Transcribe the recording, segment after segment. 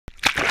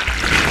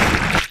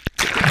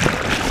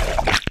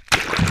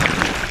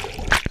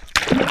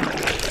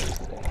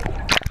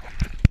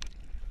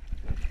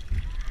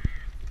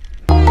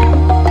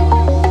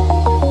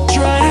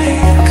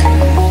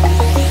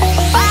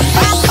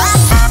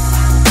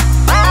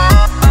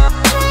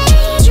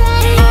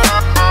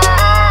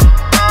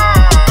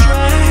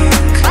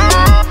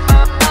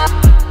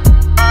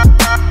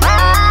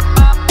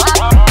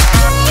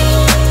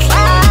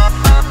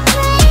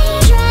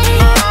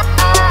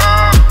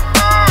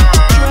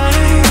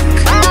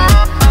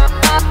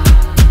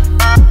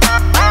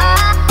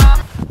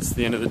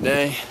end of the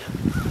day.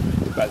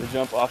 About to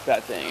jump off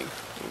that thing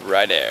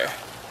right there.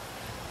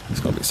 It's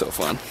gonna be so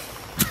fun.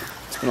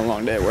 It's been a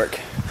long day at work.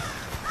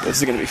 This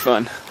is gonna be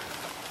fun.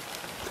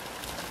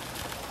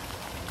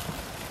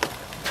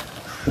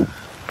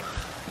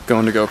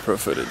 Going to GoPro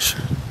footage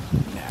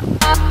now.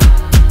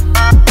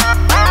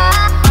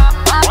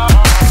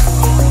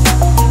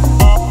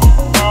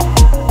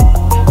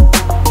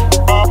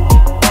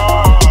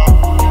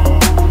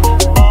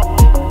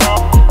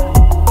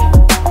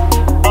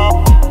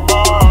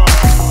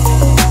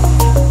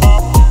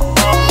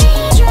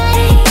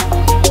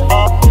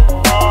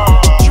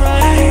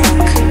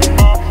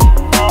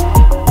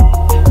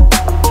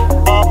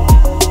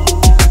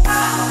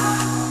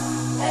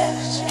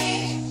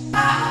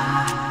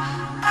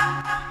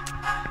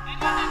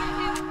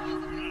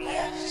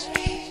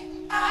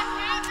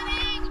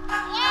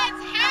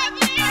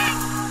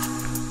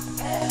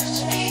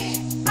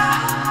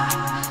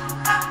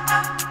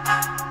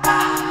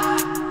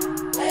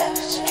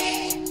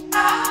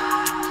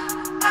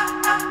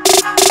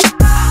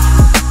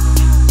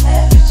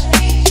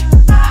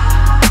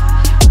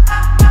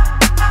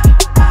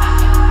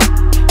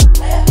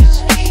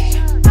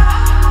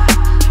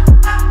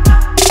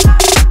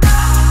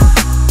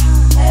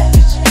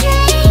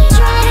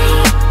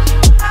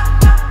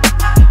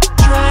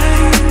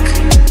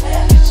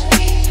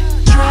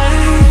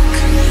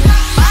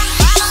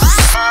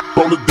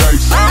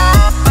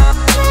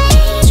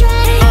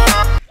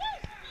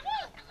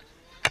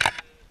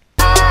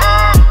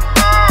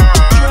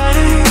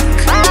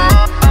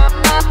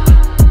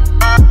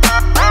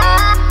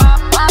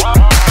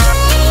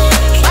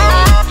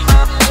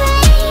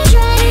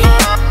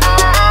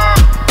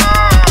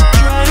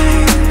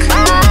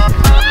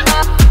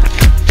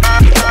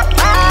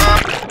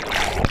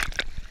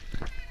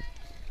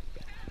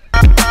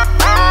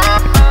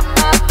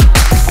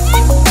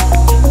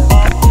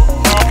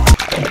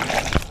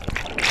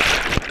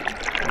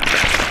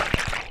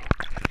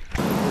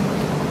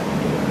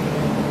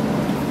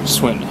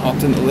 Just went and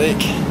hopped in the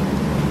lake.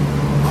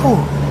 Whew.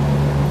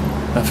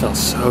 That felt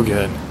so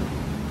good.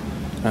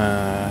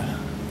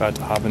 About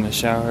to hop in the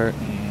shower,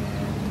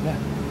 and yeah,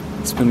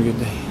 it's been a good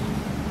day.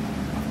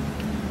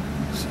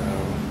 So,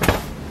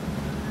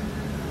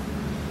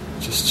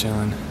 just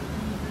chilling,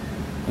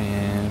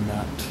 and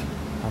about to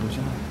hop in the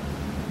shower.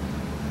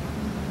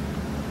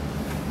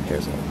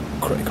 Here's a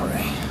cray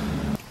cray.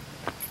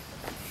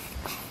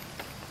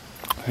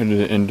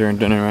 Headed to Endurance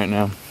dinner right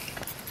now.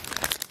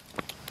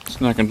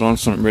 Snacking on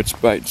some Ritz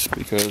Bites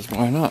because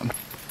why not?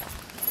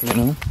 You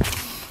know?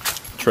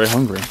 Trey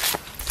hungry.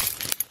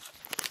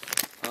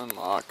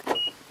 Unlock.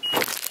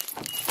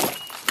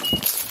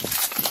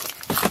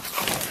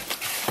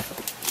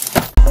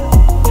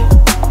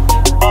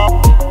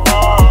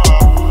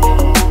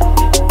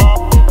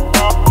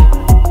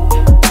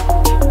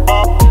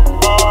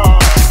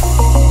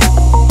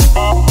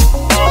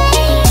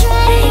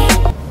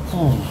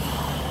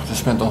 Just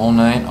spent the whole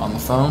night on the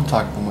phone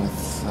talking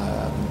with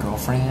my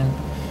girlfriend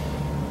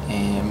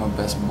and my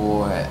best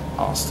boy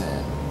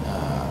Austin.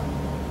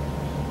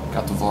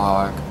 Got the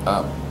vlog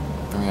up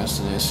from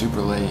yesterday,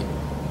 super late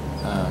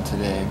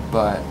today,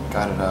 but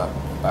got it up.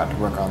 About to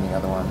work on the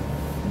other one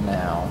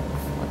now,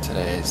 what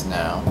today is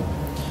now.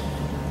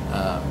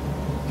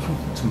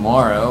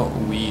 Tomorrow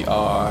we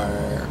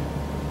are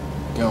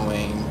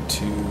going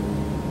to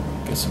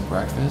get some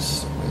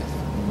breakfast with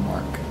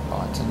Mark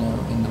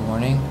Bontino in the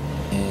morning,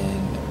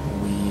 and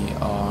we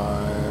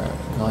are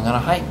going on a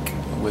hike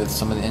with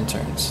some of the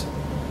interns.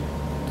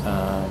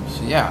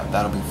 So yeah,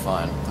 that'll be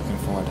fun. Looking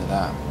forward to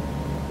that.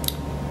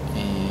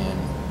 And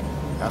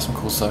got some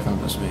cool stuff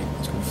coming this week.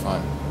 It's gonna be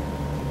fun.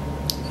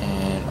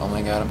 And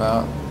only got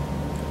about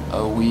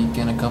a week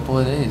and a couple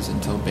of days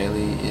until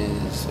Bailey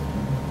is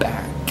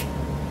back.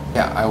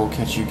 Yeah, I will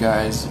catch you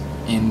guys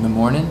in the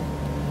morning.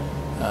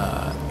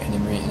 In the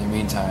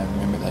meantime,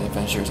 remember that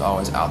adventure is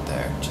always out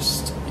there.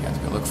 Just you have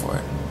to go look for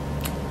it.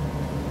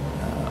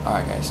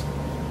 Alright guys.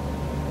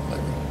 Love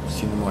you.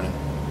 See you in the morning.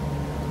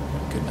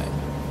 Good night.